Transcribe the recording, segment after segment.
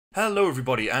Hello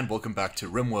everybody and welcome back to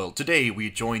Rimworld. Today we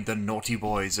joined the naughty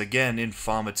boys again in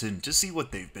Farmerton to see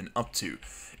what they've been up to.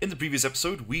 In the previous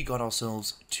episode we got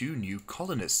ourselves two new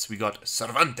colonists. We got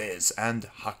Cervantes and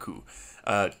Haku.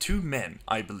 Two men,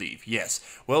 I believe, yes.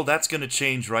 Well, that's going to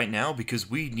change right now because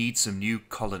we need some new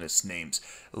colonist names.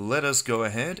 Let us go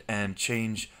ahead and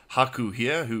change Haku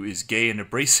here, who is gay and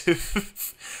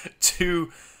abrasive,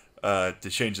 to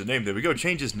change the name. There we go,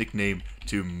 change his nickname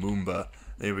to Moomba.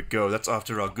 There we go, that's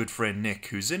after our good friend Nick,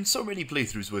 who's in so many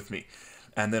playthroughs with me.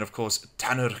 And then, of course,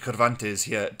 Tanner Cervantes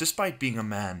here, despite being a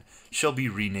man, shall be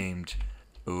renamed...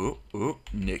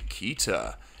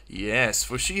 Nikita. Yes,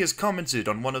 for she has commented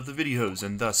on one of the videos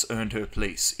and thus earned her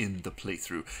place in the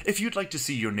playthrough. If you'd like to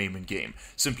see your name in game,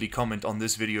 simply comment on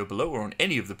this video below or on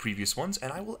any of the previous ones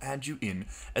and I will add you in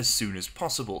as soon as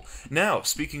possible. Now,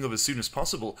 speaking of as soon as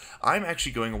possible, I'm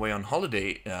actually going away on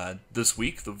holiday this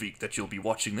week, the week that you'll be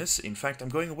watching this. In fact, I'm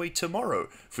going away tomorrow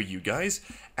for you guys,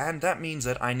 and that means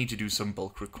that I need to do some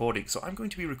bulk recording. So I'm going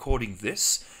to be recording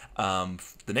this, the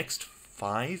next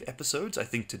 5 episodes, I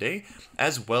think, today,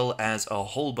 as well as a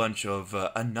whole bunch of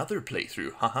another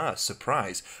playthrough, haha,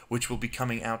 surprise, which will be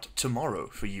coming out tomorrow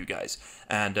for you guys.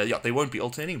 And yeah, they won't be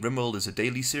alternating. Rimworld is a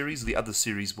daily series. The other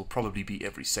series will probably be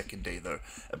every second day, though,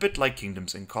 a bit like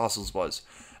Kingdoms and Castles was.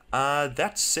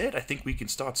 That said, I think we can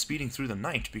start speeding through the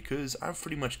night because I've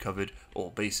pretty much covered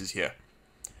all bases here.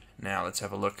 Now, let's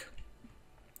have a look.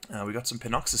 We got some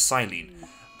penoxysilene.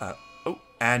 Oh,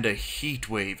 and a heat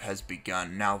wave has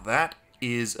begun. Now, that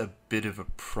is a bit of a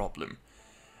problem.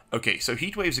 Okay, so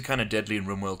heat waves are kind of deadly in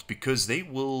Rimworld because they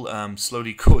will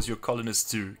slowly cause your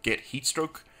colonists to get heat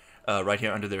stroke right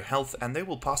here under their health, and they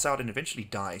will pass out and eventually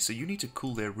die, so you need to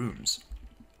cool their rooms.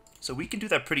 So we can do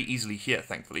that pretty easily here,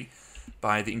 thankfully,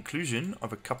 by the inclusion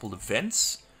of a couple of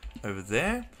vents over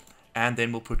there, and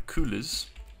then we'll put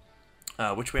coolers.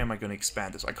 Which way am I going to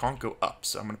expand this? I can't go up,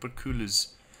 so I'm going to put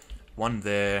coolers, one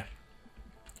there,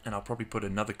 and I'll probably put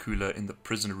another cooler in the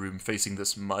prisoner room facing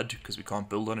this mud, because we can't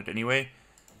build on it anyway.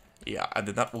 Yeah, and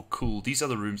then that will cool these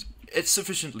other rooms. It's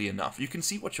sufficiently enough. You can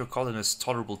see what your colonists'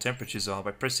 tolerable temperatures are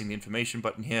by pressing the information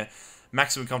button here.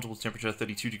 Maximum comfortable temperature,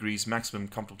 32 degrees. Maximum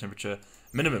comfortable temperature,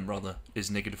 minimum rather,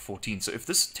 is -14. So if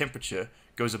this temperature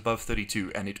goes above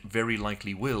 32, and it very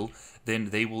likely will, then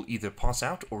they will either pass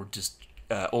out or just...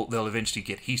 or they'll eventually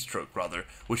get heat stroke, rather,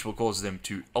 which will cause them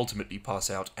to ultimately pass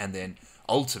out and then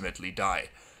ultimately die.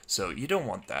 So you don't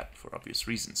want that for obvious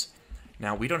reasons.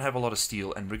 Now, we don't have a lot of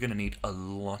steel, and we're going to need a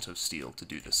lot of steel to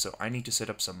do this. So I need to set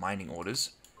up some mining orders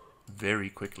very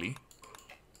quickly.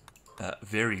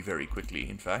 Very quickly,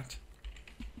 in fact.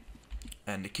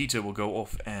 And Nikita will go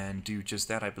off and do just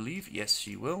that, I believe. Yes,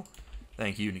 she will.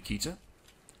 Thank you, Nikita.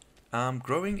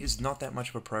 Growing is not that much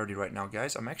of a priority right now,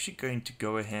 guys. I'm actually going to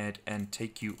go ahead and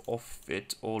take you off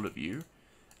it, all of you.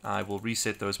 I will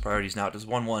reset those priorities now. It is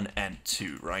 1, 1, and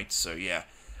 2, right? So, yeah.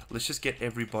 Let's just get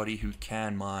everybody who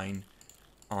can mine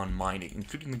on mining,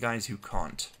 including the guys who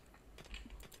can't.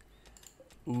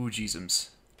 Ooh, jeezums.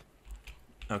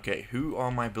 Okay, who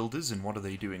are my builders and what are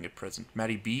they doing at present?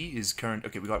 Maddie B is current...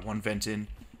 Okay, we got one vent in.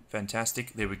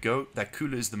 Fantastic. There we go. That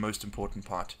cooler is the most important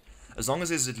part. As long as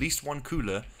there's at least one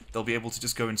cooler, they'll be able to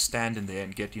just go and stand in there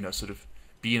and get, you know, sort of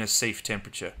be in a safe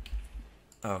temperature.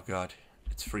 Oh, God.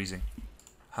 It's freezing.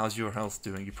 How's your health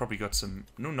doing? You probably got some...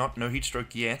 No heat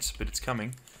stroke yet, but it's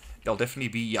coming. They'll definitely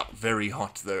be, yeah, very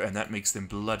hot, though, and that makes them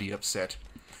bloody upset.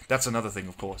 That's another thing,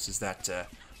 of course, is that,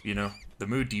 you know, the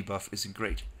mood debuff isn't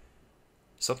great.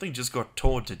 Something just got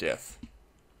torn to death.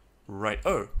 Right.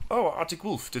 Oh, Arctic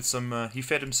Wolf did some, he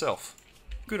fed himself.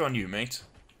 Good on you, mate.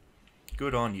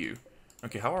 Good on you.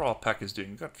 Okay, how are our alpacas doing?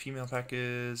 We've got female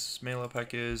alpacas, male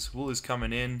alpacas, wool is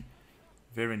coming in.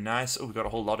 Very nice. Oh, we got a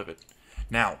whole lot of it.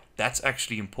 Now, that's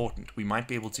actually important. We might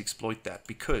be able to exploit that,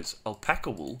 because alpaca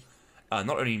wool...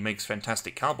 not only makes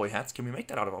fantastic cowboy hats, can we make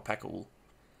that out of alpaca wool?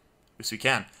 Yes, we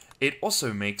can. It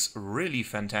also makes really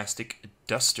fantastic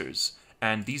dusters.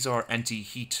 And these are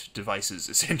anti-heat devices,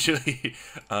 essentially.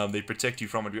 They protect you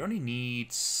from it. We only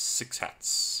need 6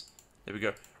 hats. There we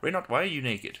go. Reynard, why are you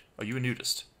naked? Are you a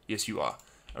nudist? Yes, you are.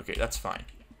 Okay, that's fine.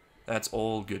 That's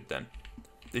all good, then.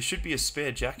 There should be a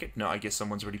spare jacket. No, I guess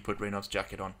someone's already put Reynard's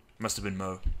jacket on. Must have been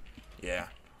Mo. Yeah,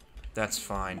 that's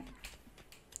fine.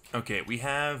 Okay, we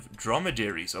have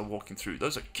dromedaries are walking through.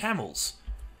 Those are camels.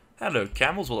 Hello,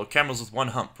 camels. Well, camels with one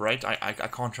hump, right? I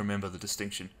can't remember the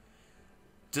distinction.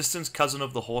 Distant cousin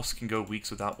of the horse can go weeks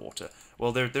without water.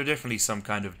 Well, they're definitely some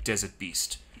kind of desert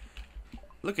beast.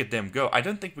 Look at them go. I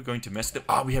don't think we're going to mess with them.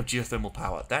 Ah, we have geothermal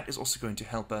power. That is also going to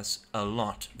help us a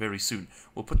lot very soon.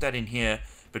 We'll put that in here.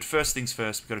 But first things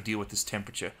first, we've got to deal with this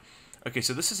temperature. Okay,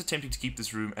 so this is attempting to keep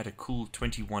this room at a cool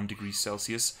 21 degrees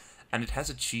Celsius, and it has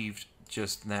achieved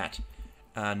just that.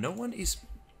 No one is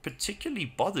particularly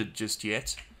bothered just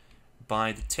yet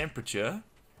by the temperature.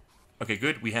 Okay,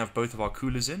 good. We have both of our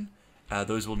coolers in.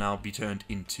 Those will now be turned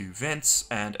into vents,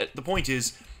 and the point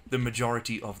is, the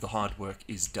majority of the hard work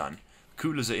is done.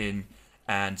 Coolers are in,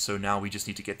 and so now we just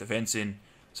need to get the vents in,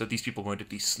 so these people won't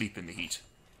at least sleep in the heat.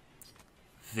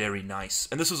 Very nice.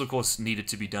 And this was, of course, needed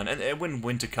to be done. And when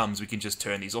winter comes, we can just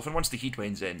turn these off. And once the heat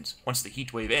wave ends,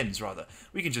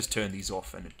 we can just turn these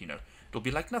off, and it, it'll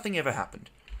be like nothing ever happened.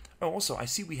 Oh, also, I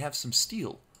see we have some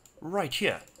steel right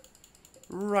here.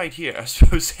 Right here. I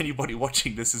suppose anybody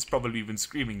watching this has probably been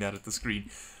screaming that at the screen.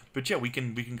 But yeah, we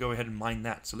can go ahead and mine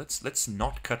that. So let's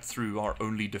not cut through our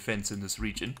only defense in this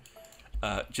region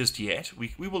just yet.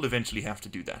 We will eventually have to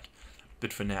do that.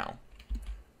 But for now,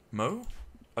 Mo,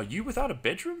 are you without a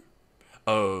bedroom?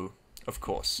 Oh, of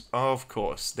course. Of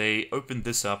course. They opened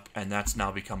this up, and that's now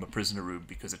become a prisoner room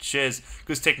because it shares...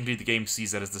 Because technically the game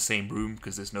sees that as the same room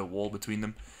because there's no wall between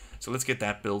them. So let's get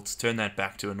that built, turn that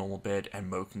back to a normal bed, and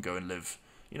Mo can go and live,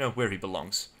 where he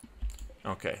belongs.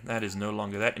 Okay, that is no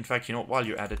longer that. In fact, while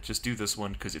you're at it, just do this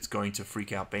one because it's going to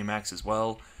freak out Baymax as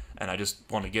well. And I just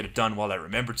want to get it done while I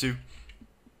remember to.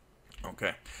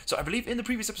 Okay, so I believe in the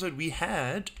previous episode we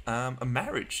had a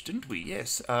marriage, didn't we?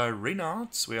 Yes,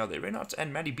 Reynards, where are they? Reynards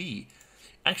and Maddie B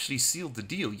actually sealed the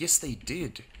deal. Yes, they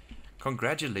did.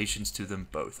 Congratulations to them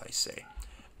both, I say.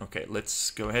 Okay, let's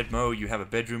go ahead, Mo. You have a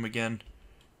bedroom again.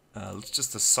 Let's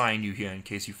just assign you here in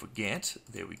case you forget.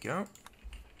 There we go.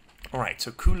 Alright,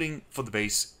 so cooling for the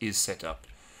base is set up.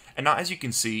 And now, as you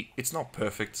can see, it's not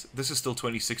perfect. This is still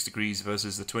 26 degrees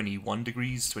versus the 21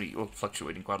 degrees,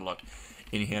 fluctuating quite a lot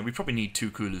in here. We probably need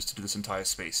 2 coolers to do this entire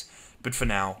space, but for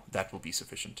now, that will be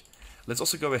sufficient. Let's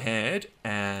also go ahead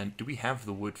and... Do we have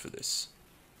the wood for this?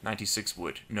 96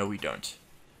 wood. No, we don't.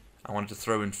 I wanted to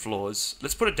throw in floors.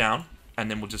 Let's put it down, and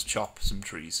then we'll just chop some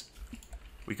trees.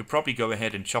 We could probably go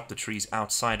ahead and chop the trees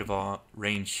outside of our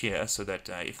range here, so that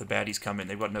if the baddies come in,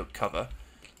 they've got no cover.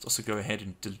 Let's also go ahead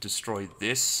and destroy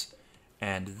this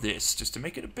and this, just to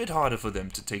make it a bit harder for them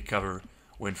to take cover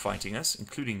when fighting us,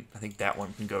 including, I think that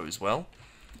one can go as well.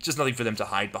 Just nothing for them to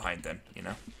hide behind then,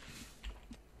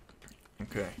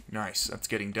 Okay, nice. That's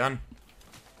getting done.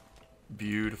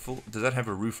 Beautiful. Does that have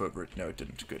a roof over it? No, it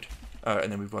didn't. Good.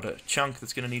 And then we've got a chunk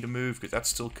that's going to need to move, because that's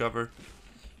still cover.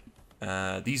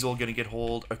 These all going to get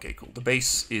hauled. Okay, cool. The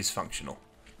base is functional.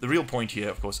 The real point here,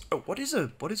 of course... Oh, what is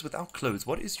without clothes?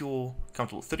 What is your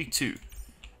comfortable? 32.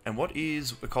 And what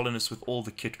is a colonist with all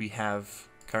the kit we have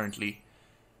currently?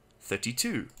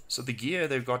 32. So the gear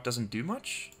they've got doesn't do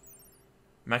much?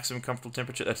 Maximum comfortable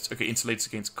temperature. That's okay. Insulates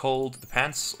against cold. The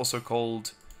pants also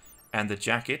cold, and the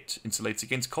jacket insulates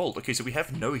against cold. Okay, so we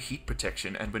have no heat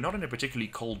protection, and we're not in a particularly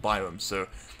cold biome, so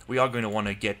we are going to want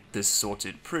to get this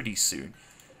sorted pretty soon.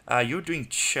 You're doing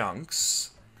chunks.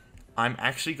 I'm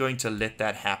actually going to let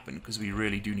that happen because we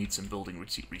really do need some building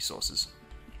resources,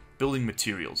 building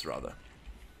materials rather.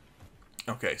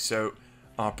 Okay, so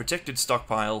our protected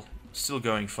stockpile still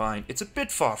going fine. It's a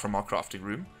bit far from our crafting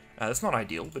room. That's not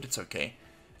ideal, but it's okay.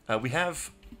 We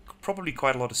have probably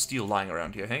quite a lot of steel lying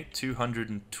around here, hey?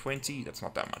 220, that's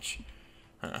not that much.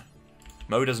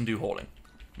 Mo doesn't do hauling.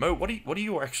 Mo, what are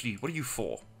you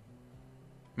for?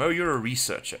 Mo, you're a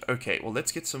researcher. Okay, well,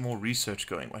 let's get some more research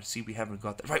going. I see we haven't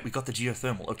got that. Right, we got the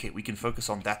geothermal. Okay, we can focus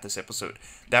on that this episode.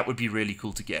 That would be really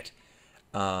cool to get.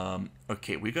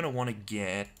 Okay, we're going to want to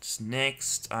get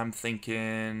next, I'm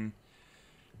thinking...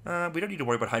 we don't need to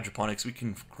worry about hydroponics. We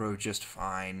can grow just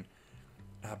fine.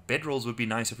 Bedrolls would be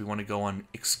nice if we want to go on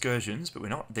excursions, but we're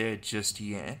not there just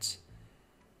yet.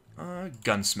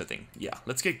 Gunsmithing. Yeah,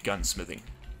 let's get gunsmithing.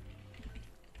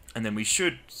 And then we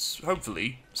should,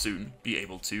 hopefully, soon be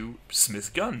able to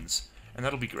smith guns. And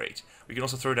that'll be great. We can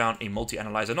also throw down a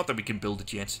multi-analyzer. Not that we can build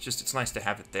it yet, just it's nice to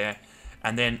have it there.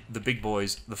 And then the big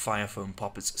boys, the fire foam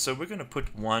poppers. So we're going to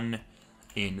put one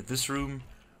in this room.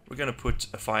 We're going to put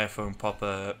a fire foam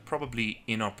popper probably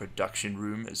in our production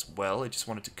room as well. I just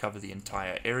wanted to cover the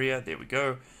entire area. There we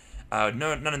go.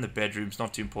 No, none in the bedrooms,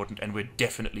 not too important. And we're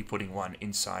definitely putting one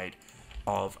inside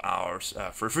of our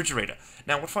refrigerator.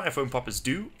 Now, what fire foam poppers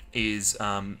do is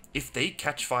if they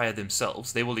catch fire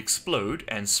themselves, they will explode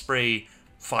and spray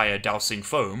fire dousing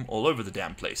foam all over the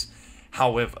damn place.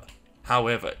 However,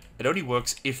 it only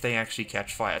works if they actually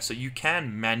catch fire. So you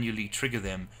can manually trigger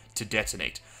them to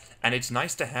detonate. And it's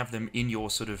nice to have them in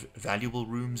your sort of valuable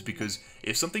rooms, because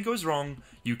if something goes wrong,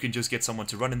 you can just get someone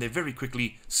to run in there very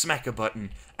quickly, smack a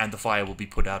button, and the fire will be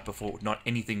put out before not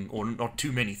anything or not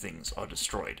too many things are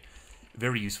destroyed.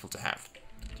 Very useful to have.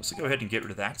 So go ahead and get rid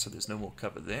of that, so there's no more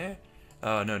cover there.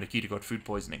 Oh no, Nikita got food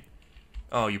poisoning.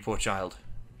 Oh, you poor child.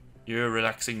 You're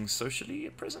relaxing socially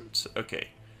at present? Okay.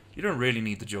 You don't really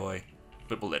need the joy,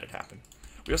 but we'll let it happen.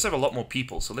 We also have a lot more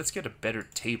people, so let's get a better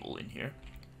table in here.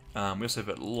 We also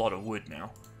have a lot of wood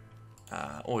now.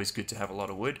 Always good to have a lot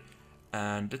of wood.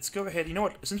 And let's go ahead, you know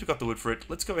what, since we got the wood for it,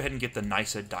 let's go ahead and get the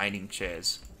nicer dining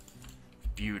chairs.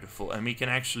 Beautiful. And we can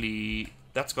actually,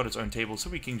 that's got its own table, so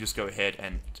we can just go ahead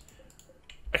and,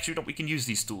 actually no, we can use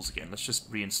these stools again. Let's just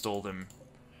reinstall them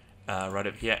right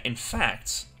over here. In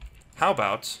fact, how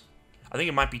about, I think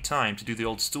it might be time to do the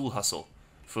old stool hustle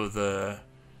for the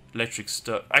electric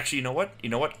stove. Actually, you know what? You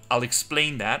know what? I'll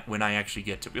explain that when I actually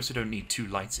get to it. We also don't need 2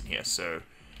 lights in here, so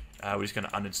we're just going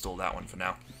to uninstall that one for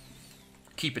now.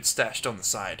 Keep it stashed on the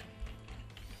side.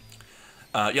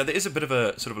 Yeah, there is a bit of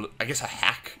a, sort of, I guess, a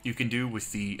hack you can do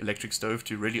with the electric stove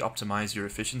to really optimize your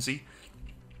efficiency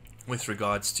with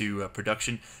regards to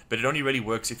production, but it only really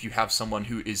works if you have someone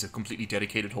who is a completely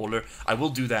dedicated hauler. I will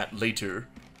do that later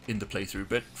in the playthrough,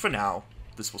 but for now,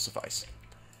 this will suffice.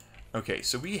 Okay,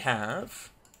 so we have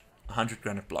 100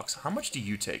 granite blocks. How much do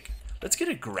you take? Let's get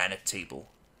a granite table.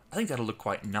 I think that'll look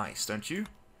quite nice, don't you?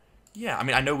 Yeah, I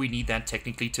mean, I know we need that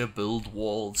technically to build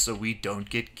walls so we don't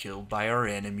get killed by our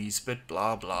enemies, but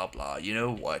blah, blah, blah. You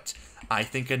know what? I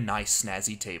think a nice,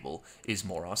 snazzy table is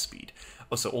more our speed.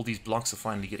 Also, all these blocks are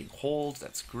finally getting hauled.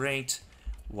 That's great.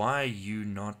 Why are you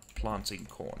not planting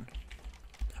corn?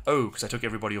 Oh, because I took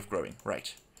everybody off growing.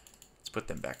 Right. Let's put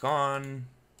them back on.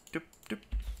 Doop, doop.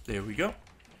 There we go.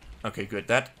 Okay, good.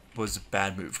 That was a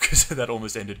bad move, because that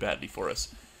almost ended badly for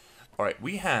us. Alright,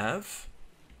 we have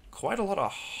quite a lot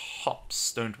of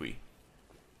hops, don't we?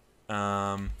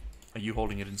 Are you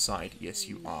holding it inside? Yes,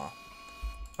 you are.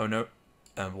 Oh no,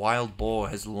 a wild boar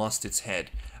has lost its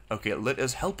head. Okay, let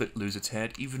us help it lose its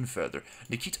head even further.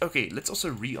 Nikita, okay, let's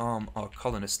also rearm our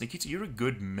colonists. Nikita, you're a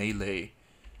good melee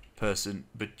person,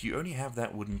 but you only have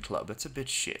that wooden club. That's a bit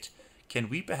shit. Can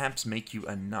we perhaps make you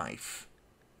a knife?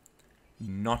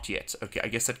 Not yet. Okay, I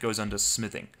guess that goes under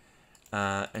smithing.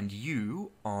 And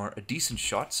you are a decent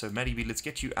shot, so Maddie B, let's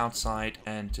get you outside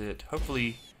and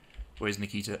hopefully... Where's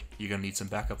Nikita? You're gonna need some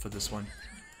backup for this one.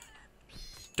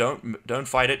 Don't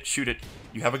fight it, shoot it.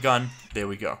 You have a gun. There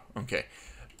we go. Okay.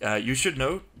 You should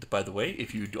know, by the way,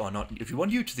 if you are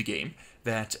new to the game,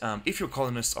 that if your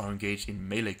colonists are engaged in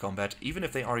melee combat, even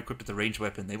if they are equipped with a ranged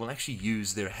weapon, they will actually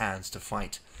use their hands to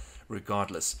fight,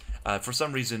 regardless. For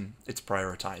some reason, it's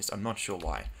prioritized. I'm not sure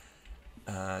why.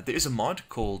 There is a mod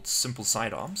called Simple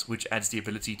Sidearms, which adds the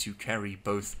ability to carry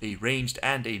both a ranged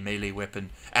and a melee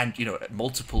weapon, and, you know,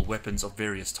 multiple weapons of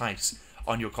various types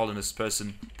on your colonist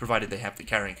person, provided they have the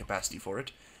carrying capacity for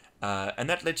it. And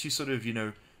that lets you sort of, you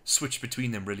know, switch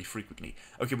between them really frequently.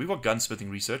 Okay, we've got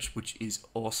gunsmithing research, which is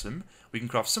awesome. We can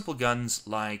craft simple guns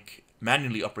like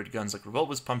manually operated guns like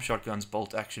revolvers, pump shotguns,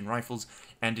 bolt-action rifles,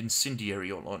 and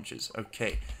incendiary launchers.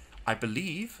 Okay, I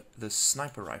believe the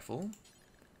sniper rifle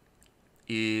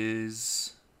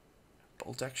is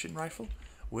bolt-action rifle.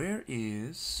 Where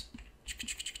is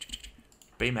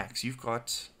Baymax? You've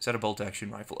got, is that a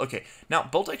bolt-action rifle? Okay, now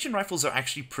bolt-action rifles are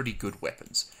actually pretty good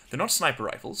weapons. They're not sniper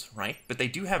rifles, right? But they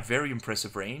do have very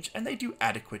impressive range, and they do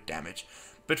adequate damage.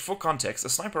 But for context, a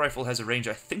sniper rifle has a range,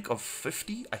 I think, of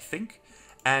 50,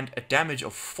 and a damage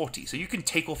of 40. So you can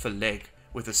take off a leg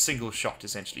with a single shot,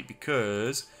 essentially,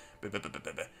 because...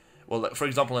 Well, for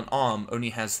example, an arm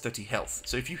only has 30 health.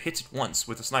 So if you hit it once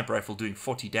with a sniper rifle doing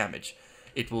 40 damage,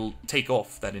 it will take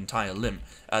off that entire limb.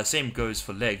 Same goes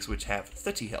for legs, which have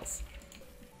 30 health.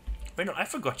 Wait, no, I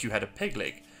forgot you had a peg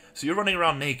leg. So you're running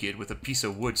around naked with a piece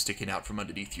of wood sticking out from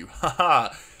underneath you. Haha,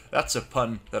 that's a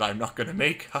pun that I'm not going to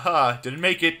make. Haha, didn't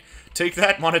make it. Take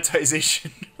that,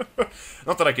 monetization.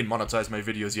 Not that I can monetize my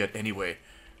videos yet anyway.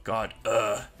 God,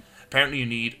 apparently you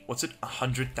need, what's it,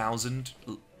 100,000...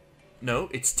 No,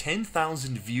 it's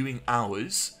 10,000 viewing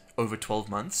hours over 12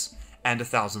 months and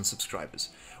 1,000 subscribers,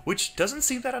 which doesn't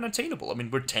seem that unattainable. I mean,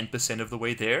 we're 10% of the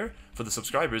way there for the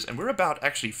subscribers, and we're about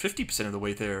actually 50% of the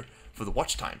way there for the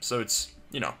watch time. So it's,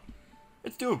 you know,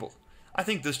 it's doable. I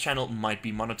think this channel might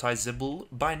be monetizable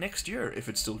by next year if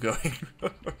it's still going.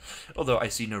 Although I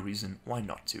see no reason why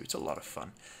not to. It's a lot of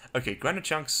fun. Okay, granite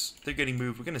chunks, they're getting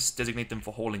moved. We're going to designate them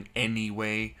for hauling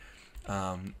anyway.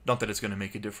 Not that it's going to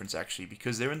make a difference, actually,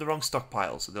 because they're in the wrong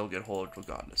stockpile, so they'll get hauled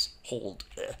regardless.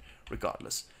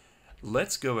 Regardless.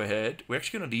 Let's go ahead. We're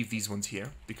actually going to leave these ones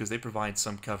here, because they provide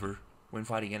some cover when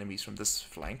fighting enemies from this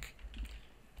flank.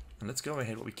 And let's go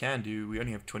ahead. What we can do, we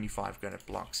only have 25 granite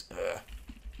blocks.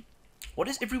 What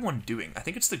is everyone doing? I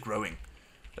think it's the growing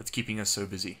that's keeping us so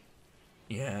busy.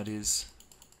 Yeah, it is.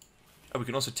 Oh, we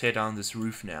can also tear down this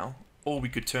roof now, or we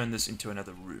could turn this into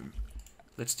another room.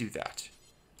 Let's do that.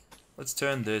 let's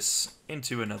turn this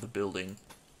into another building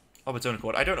of its own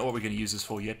accord. I don't know what we're going to use this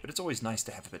for yet, but it's always nice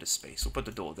to have a bit of space. We'll put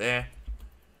the door there.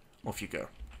 Off you go.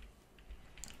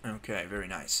 Okay, very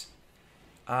nice.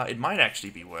 It might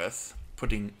actually be worth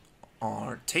putting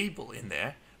our table in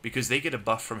there, because they get a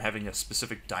buff from having a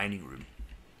specific dining room.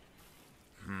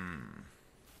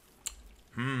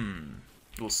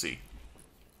 We'll see.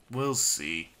 We'll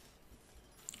see.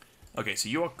 Okay, so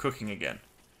you are cooking again.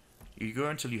 You go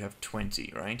until you have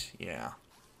 20, right? Yeah.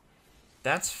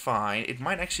 That's fine. It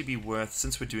might actually be worth,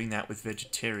 since we're doing that with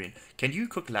vegetarian. Can you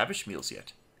cook lavish meals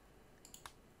yet?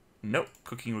 Nope.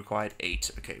 Cooking required 8.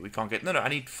 Okay, we can't get... No, I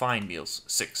need fine meals.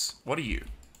 6. What are you?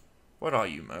 What are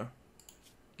you, Mo?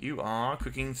 You are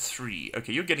cooking 3.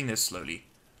 Okay, you're getting there slowly.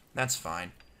 That's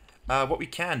fine. What we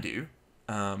can do,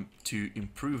 to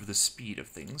improve the speed of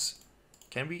things...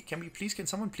 Can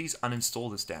someone please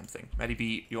uninstall this damn thing? Maddie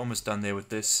B, you're almost done there with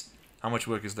this. How much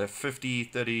work is there? 50,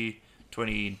 30,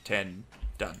 20, 10.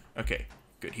 Done. Okay,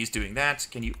 good. He's doing that.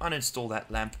 Can you uninstall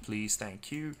that lamp, please?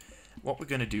 Thank you. What we're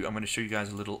going to do, I'm going to show you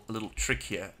guys a little trick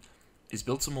here, is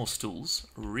build some more stools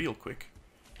real quick.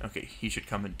 Okay, he should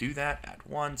come and do that at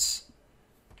once.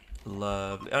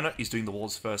 Lovely. Oh no, he's doing the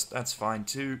walls first. That's fine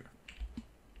too.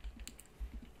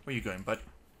 Where are you going, bud?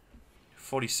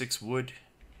 46 wood.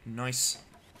 Nice.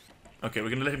 Okay, we're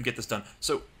going to let him get this done.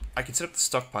 So, I can set up the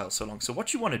stockpile so long. So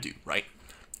what you want to do, right,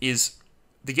 is...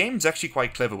 The game's actually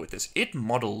quite clever with this. It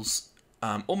models,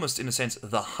 almost in a sense,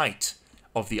 the height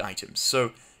of the items.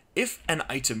 So, if an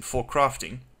item for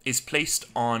crafting is placed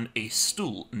on a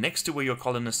stool next to where your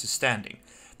colonist is standing,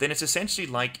 then it's essentially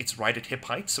like it's right at hip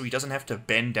height, so he doesn't have to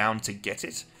bend down to get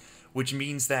it, which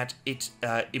means that it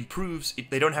improves...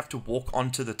 They don't have to walk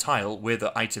onto the tile where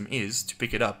the item is to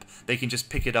pick it up. They can just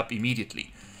pick it up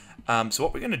immediately. So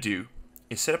what we're going to do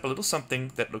is set up a little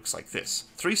something that looks like this.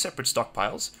 3 separate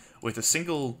stockpiles with a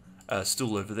single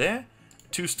stool over there,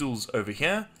 2 stools over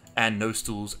here, and no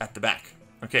stools at the back.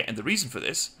 Okay, and the reason for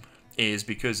this is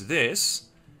because this...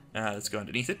 let's go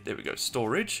underneath it. There we go.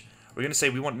 Storage. We're going to say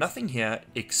we want nothing here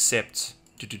except...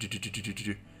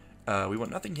 we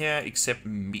want nothing here except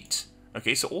meat.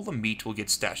 Okay, so all the meat will get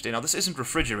stashed in. Now, this isn't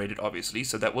refrigerated, obviously,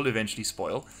 so that will eventually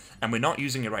spoil. And we're not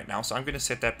using it right now, so I'm going to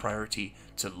set that priority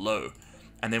to low.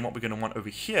 And then what we're going to want over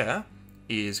here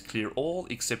is clear all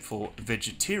except for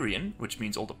vegetarian, which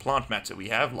means all the plant matter we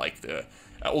have, like the...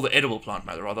 all the edible plant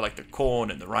matter, rather, like the corn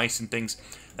and the rice and things.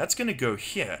 That's going to go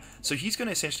here. So he's going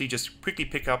to essentially just quickly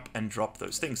pick up and drop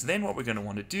those things. Then what we're going to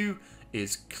want to do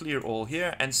is clear all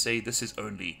here and say this is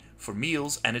only for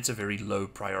meals, and it's a very low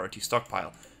priority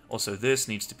stockpile. Also, this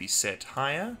needs to be set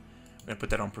higher. I'm going to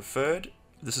put that on preferred.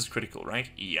 This is critical, right?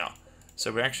 Yeah.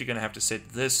 So we're actually going to have to set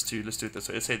this to... Let's do it this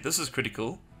way. Let's say this is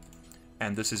critical,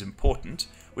 and this is important,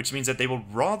 which means that they will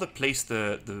rather place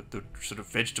the sort of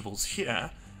vegetables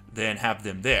here than have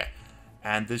them there.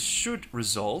 And this should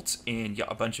result in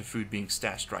a bunch of food being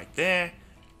stashed right there.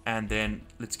 And then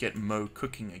let's get Mo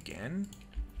cooking again.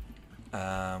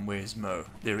 Where's Mo?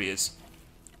 There he is.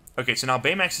 Okay, so now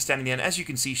Baymax is standing there, and as you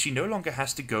can see, she no longer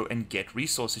has to go and get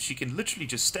resources. She can literally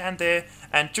just stand there,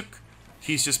 and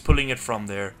he's just pulling it from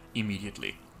there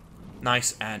immediately.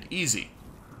 Nice and easy.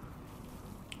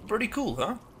 Pretty cool,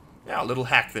 huh? Yeah, a little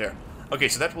hack there. Okay,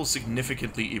 so that will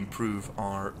significantly improve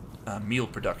our meal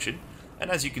production. And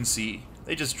as you can see,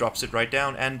 it just drops it right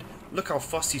down, and look how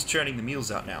fast he's churning the meals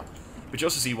out now. But you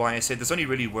also see why I said this only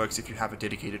really works if you have a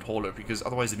dedicated hauler, because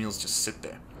otherwise the meals just sit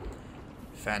there.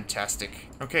 Fantastic.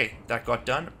 Okay, that got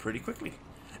done pretty quickly.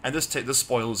 And this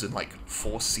spoils in like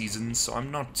 4 seasons, so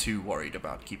I'm not too worried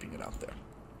about keeping it out there.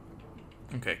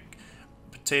 Okay,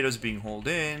 potatoes being hauled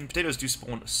in. Potatoes do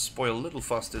spoil a little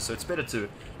faster, so it's better to,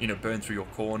 burn through your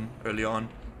corn early on.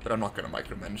 But I'm not going to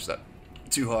micromanage that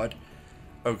too hard.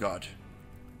 Oh god.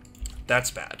 That's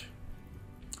bad.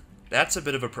 That's a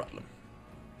bit of a problem.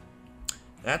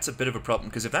 That's a bit of a problem,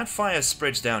 because if that fire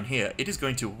spreads down here, it is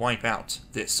going to wipe out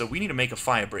this. So we need to make a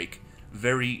fire break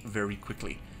very, very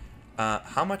quickly.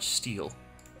 How much steel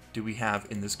do we have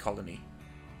in this colony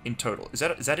in total? Is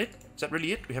that it? Is that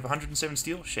really it? We have 107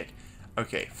 steel? Shit.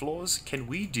 Okay, floors. Can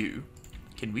we do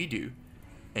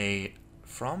a,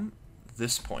 from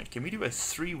this point, can we do a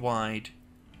 3-wide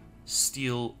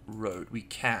steel road? We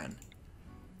can.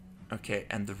 Okay,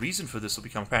 and the reason for this will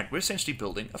become apparent. We're essentially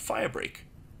building a fire break.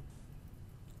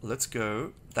 Let's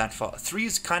go that far. 3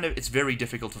 is kind of, it's very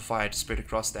difficult for fire to spread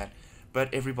across that.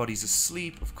 But everybody's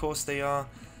asleep, of course they are.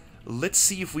 Let's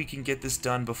see if we can get this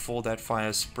done before that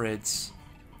fire spreads.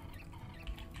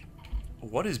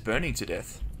 What is burning to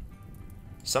death?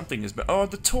 Something is oh,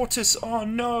 the tortoise! Oh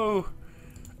no!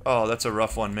 Oh, that's a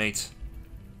rough one, mate.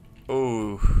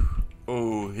 Oh.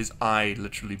 Oh, his eye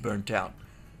literally burnt out.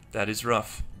 That is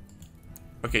rough.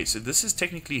 Okay, so this is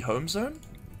technically home zone.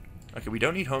 Okay, we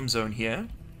don't need home zone here.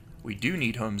 We do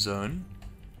need home zone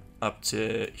up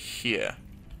to here.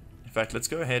 In fact, let's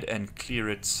go ahead and clear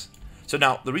it. So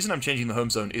now, the reason I'm changing the home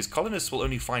zone is colonists will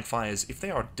only find fires if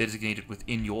they are designated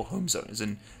within your home zone. As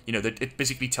in, you know, that it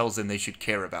basically tells them they should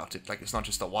care about it. Like, it's not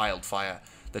just a wildfire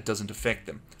that doesn't affect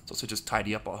them. It's also just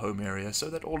tidy up our home area so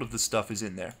that all of the stuff is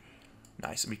in there.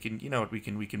 Nice, and we can, you know what, we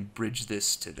can bridge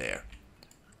this to there.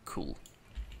 Cool.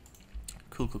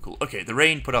 Cool, cool, cool. Okay, the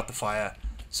rain put out the fire,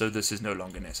 so this is no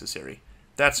longer necessary.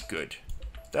 That's good.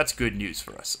 That's good news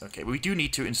for us. Okay, but we do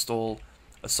need to install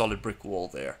a solid brick wall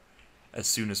there as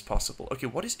soon as possible. Okay,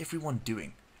 what is everyone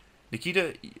doing?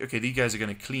 Nikita, okay, these guys are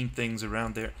going to clean things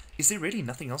around there. Is there really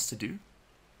nothing else to do?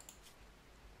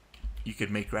 You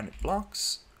could make granite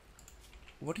blocks.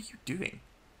 What are you doing?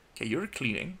 Okay, you're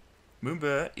cleaning.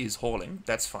 Moomba is hauling.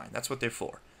 That's fine. That's what they're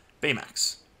for.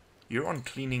 Baymax, you're on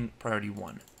cleaning priority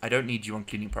 1. I don't need you on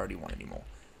cleaning priority 1 anymore.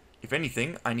 If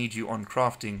anything, I need you on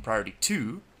crafting priority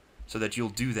 2 so that you'll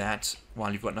do that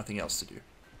while you've got nothing else to do.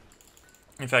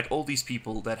 In fact, all these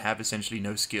people that have essentially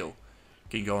no skill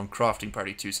can go on crafting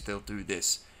priority 2, so they'll do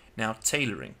this. Now,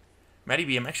 tailoring. Maddie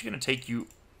B, I'm actually going to take you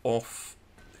off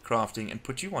the crafting and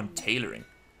put you on tailoring.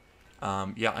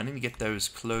 Yeah, I need to get those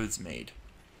clothes made.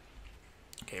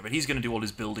 Okay, but he's going to do all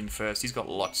his building first. He's got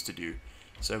lots to do.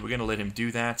 So we're going to let him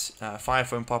do that. Fire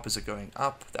foam poppers are going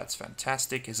up. That's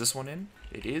fantastic. Is this one in?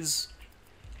 It is.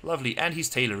 Lovely. And he's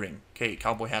tailoring. Okay,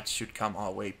 cowboy hats should come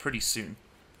our way pretty soon.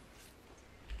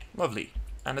 Lovely.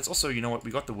 And it's also, you know what, we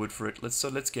got the wood for it.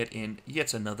 Let's get in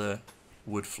yet another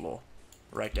wood floor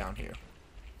right down here.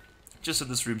 Just so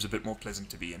this room's a bit more pleasant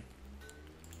to be in.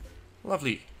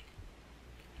 Lovely.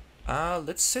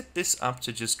 Let's set this up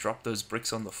to just drop those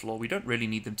bricks on the floor. We don't really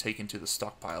need them taken to the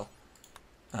stockpile,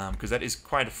 because that is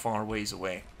quite a far ways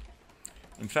away.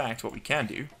 In fact, what we can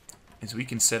do is we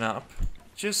can set up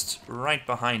just right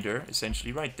behind her,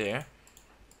 essentially right there.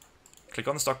 Click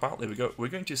on the stockpile. There we go. We're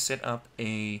going to set up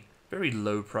a very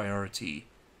low priority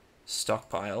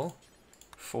stockpile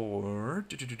for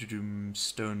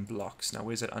stone blocks. Now,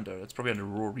 where's that under? That's probably under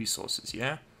raw resources,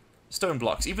 yeah? Stone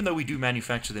blocks. Even though we do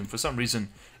manufacture them, for some reason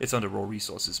it's under raw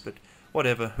resources, but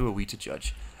whatever, who are we to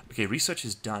judge? Okay, research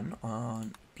is done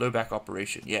on blowback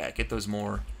operation. Yeah, get those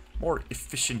more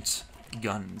efficient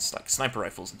guns, like sniper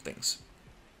rifles and things.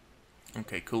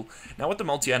 Okay, cool. Now what the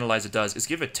multi-analyzer does is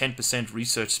give a 10%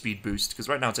 research speed boost, because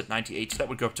right now it's at 98, so that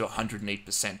would go up to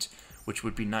 108%, which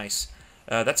would be nice.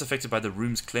 That's affected by the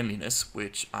room's cleanliness,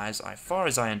 which, as far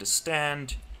as I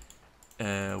understand,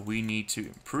 we need to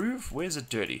improve. Where's it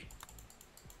dirty?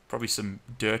 Probably some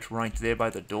dirt right there by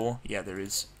the door. Yeah, there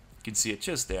is. You can see it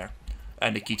just there.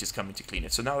 And Nikita's coming to clean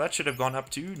it. So now that should have gone up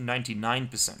to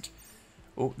 99%.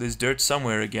 Oh, there's dirt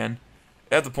somewhere again.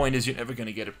 The point is you're never going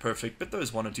to get it perfect, but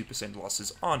those 1 or 2%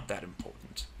 losses aren't that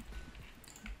important.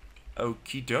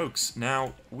 Okie dokes.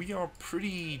 Now, we are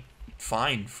pretty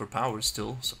fine for power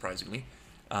still, surprisingly.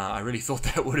 I really thought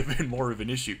that would have been more of an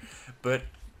issue. But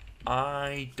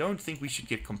I don't think we should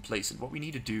get complacent. What we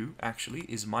need to do, actually,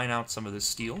 is mine out some of this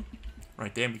steel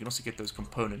right there. And we can also get those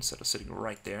components that are sitting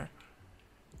right there.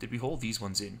 Did we hold these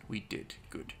ones in? We did.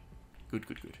 Good. Good,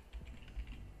 good, good.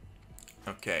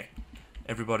 Okay.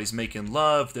 Everybody's making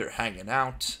love. They're hanging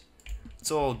out.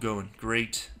 It's all going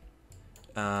great.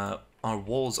 Our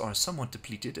walls are somewhat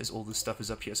depleted as all this stuff is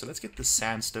up here. So let's get the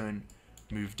sandstone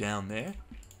moved down there.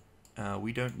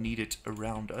 We don't need it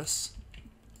around us.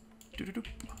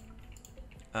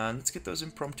 Let's get those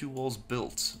impromptu walls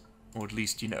built. Or at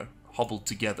least, you know, hobbled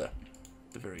together.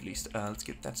 At the very least. Let's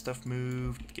get that stuff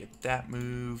moved. Get that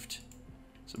moved.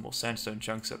 Some more sandstone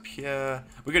chunks up here.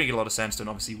 We're going to get a lot of sandstone,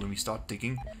 obviously, when we start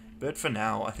digging. But for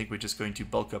now, I think we're just going to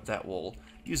bulk up that wall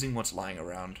using what's lying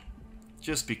around.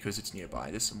 Just because it's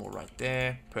nearby. There's some more right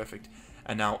there. Perfect.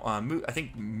 And now, I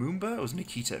think Moomba or was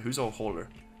Nikita? Who's our hauler?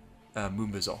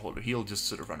 Moomba's our hauler. He'll just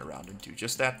sort of run around and do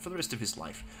just that for the rest of his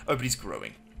life. Oh, but he's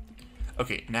growing.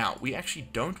 Okay, now, we actually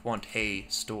don't want hay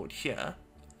stored here.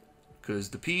 Because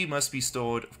the pea must be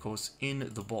stored, of course, in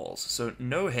the balls. So,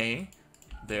 no hay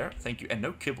there. Thank you. And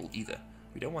no kibble either.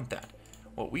 We don't want that.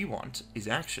 What we want is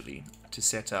actually to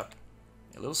set up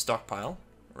a little stockpile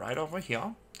right over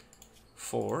here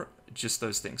for just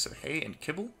those things. So hay and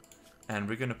kibble, and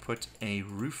we're going to put a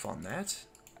roof on that.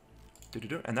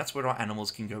 And that's where our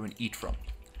animals can go and eat from.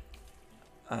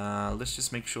 Let's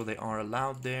just make sure they are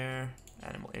allowed there.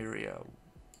 Animal area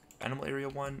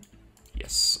 1.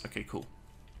 Yes. Okay, cool.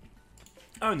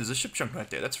 Oh, and there's a ship chunk right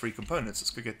there. That's free components.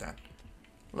 Let's go get that.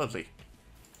 Lovely.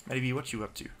 Maybe what you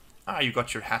up to? Ah, you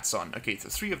got your hats on. Okay, so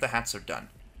 3 of the hats are done.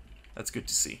 That's good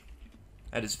to see.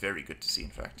 That is very good to see, in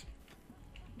fact.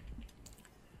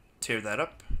 Tear that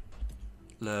up.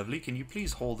 Lovely. Can you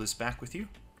please haul this back with you?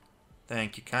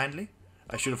 Thank you kindly.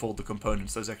 I should have hauled the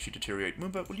components. Those actually deteriorate.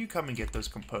 Moomba, will you come and get those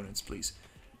components, please?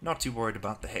 Not too worried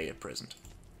about the hay at present.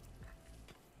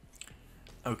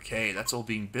 Okay, that's all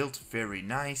being built. Very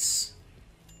nice.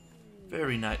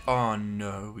 Very nice. Oh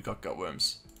no, we got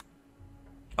gutworms.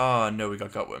 Oh no, we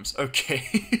got gutworms.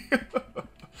 Okay.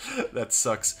 That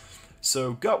sucks.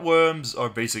 So gutworms are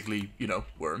basically, you know,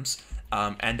 worms.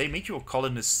 And they make your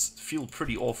colonists feel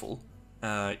pretty awful.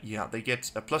 Yeah, they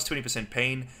get a plus 20%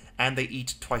 pain, and they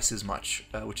eat twice as much,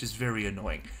 which is very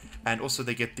annoying. And also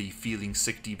they get the feeling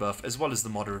sick debuff, as well as the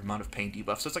moderate amount of pain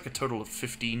debuff. So it's like a total of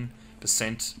 15%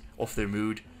 off their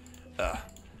mood,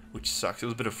 which sucks. There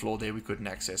was a bit of flaw there we couldn't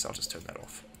access. I'll just turn that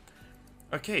off.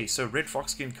 Okay, so red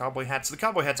fox skin cowboy hats. The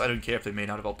cowboy hats, I don't care if they're made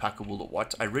out of alpaca wool or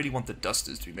what. I really want the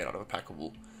dusters to be made out of alpaca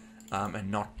wool, and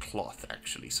not cloth,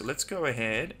 actually. So let's go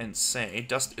ahead and say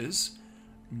dusters,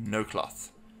 no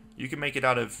cloth. You can make it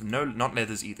out of, not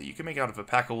leathers either. You can make it out of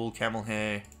alpaca wool, camel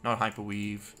hair, not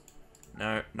hyperweave,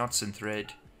 no, not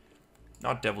synthread,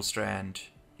 not devil strand,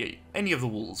 yeah, any of the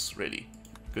wools, really,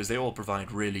 because they all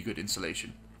provide really good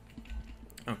insulation.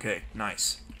 Okay,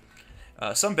 nice.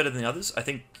 Some better than others. I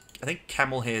think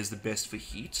camel hair is the best for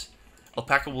heat.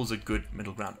 Alpaca wool is a good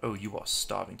middle ground. Oh, you are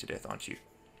starving to death, aren't you?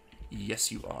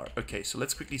 Yes, you are. Okay, so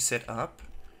let's quickly set up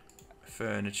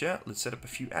furniture. Let's set up a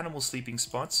few animal sleeping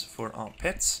spots for our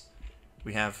pets.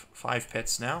 We have 5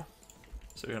 pets now,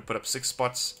 so we're going to put up 6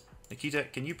 spots. Nikita,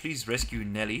 can you please rescue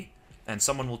Nelly? And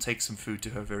someone will take some food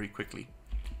to her very quickly.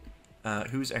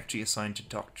 Who's actually assigned to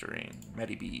doctoring?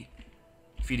 Maddie B.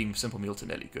 Feeding simple meal to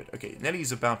Nelly. Good. Okay,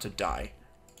 Nelly's about to die,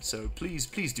 so please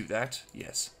do that.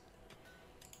 Yes.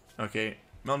 Okay,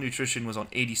 malnutrition was on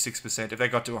 86%. If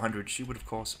that got to 100, she would, of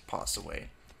course, pass away.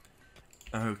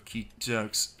 Okie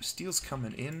dokes. Steel's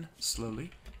coming in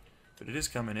slowly, but it is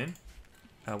coming in.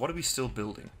 What are we still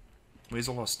building? Where's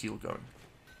all our steel going?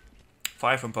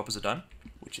 5 from poppers are done,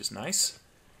 which is nice.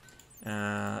 What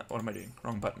am I doing?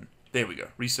 Wrong button. There we go.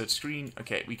 Research screen.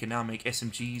 Okay, we can now make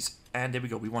SMGs, and there we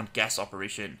go. We want gas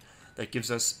operation. That gives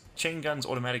us chain guns,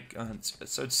 automatic guns.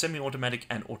 So it's semi-automatic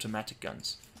and automatic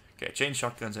guns. Okay, chain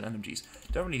shotguns and SMGs.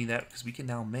 Don't really need that because we can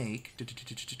now make.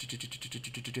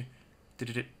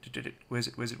 Where's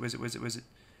it?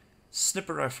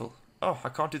 Sniper rifle. Oh, I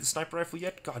can't do the sniper rifle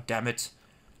yet? God damn it.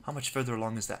 How much further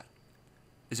along is that?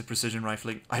 Is it precision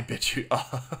rifling? I bet you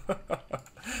are.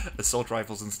 Assault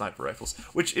rifles and sniper rifles,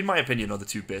 which in my opinion are the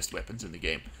 2 best weapons in the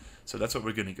game. So that's what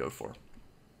we're going to go for.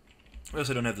 We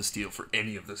also don't have the steel for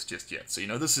any of this just yet. So, you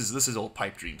know, this is all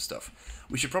pipe dream stuff.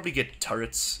 We should probably get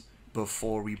turrets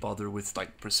before we bother with,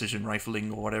 like, precision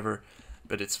rifling or whatever.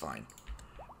 But it's fine.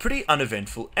 Pretty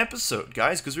uneventful episode,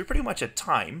 guys, because we're pretty much at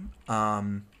time.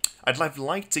 I'd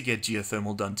like to get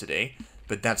geothermal done today,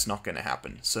 but that's not going to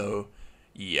happen. So,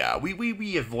 yeah,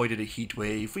 we avoided a heat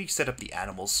wave. We set up the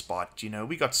animal spot. You know,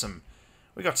 we got some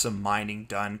mining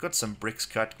done. Got some bricks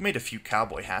cut. Made a few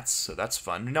cowboy hats, so that's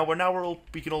fun. Now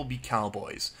we can all be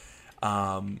cowboys.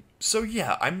 So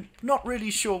yeah, I'm not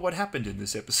really sure what happened in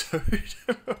this episode.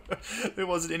 There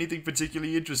wasn't anything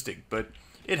particularly interesting, but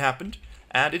it happened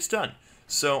and it's done.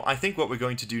 So I think what we're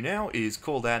going to do now is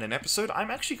call that an episode. I'm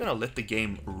actually going to let the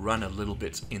game run a little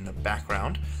bit in the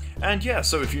background. And yeah,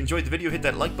 so if you enjoyed the video, hit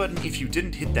that like button. If you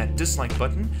didn't, hit that dislike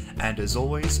button. And as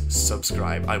always,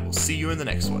 subscribe. I will see you in the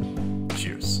next one.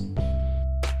 Cheers.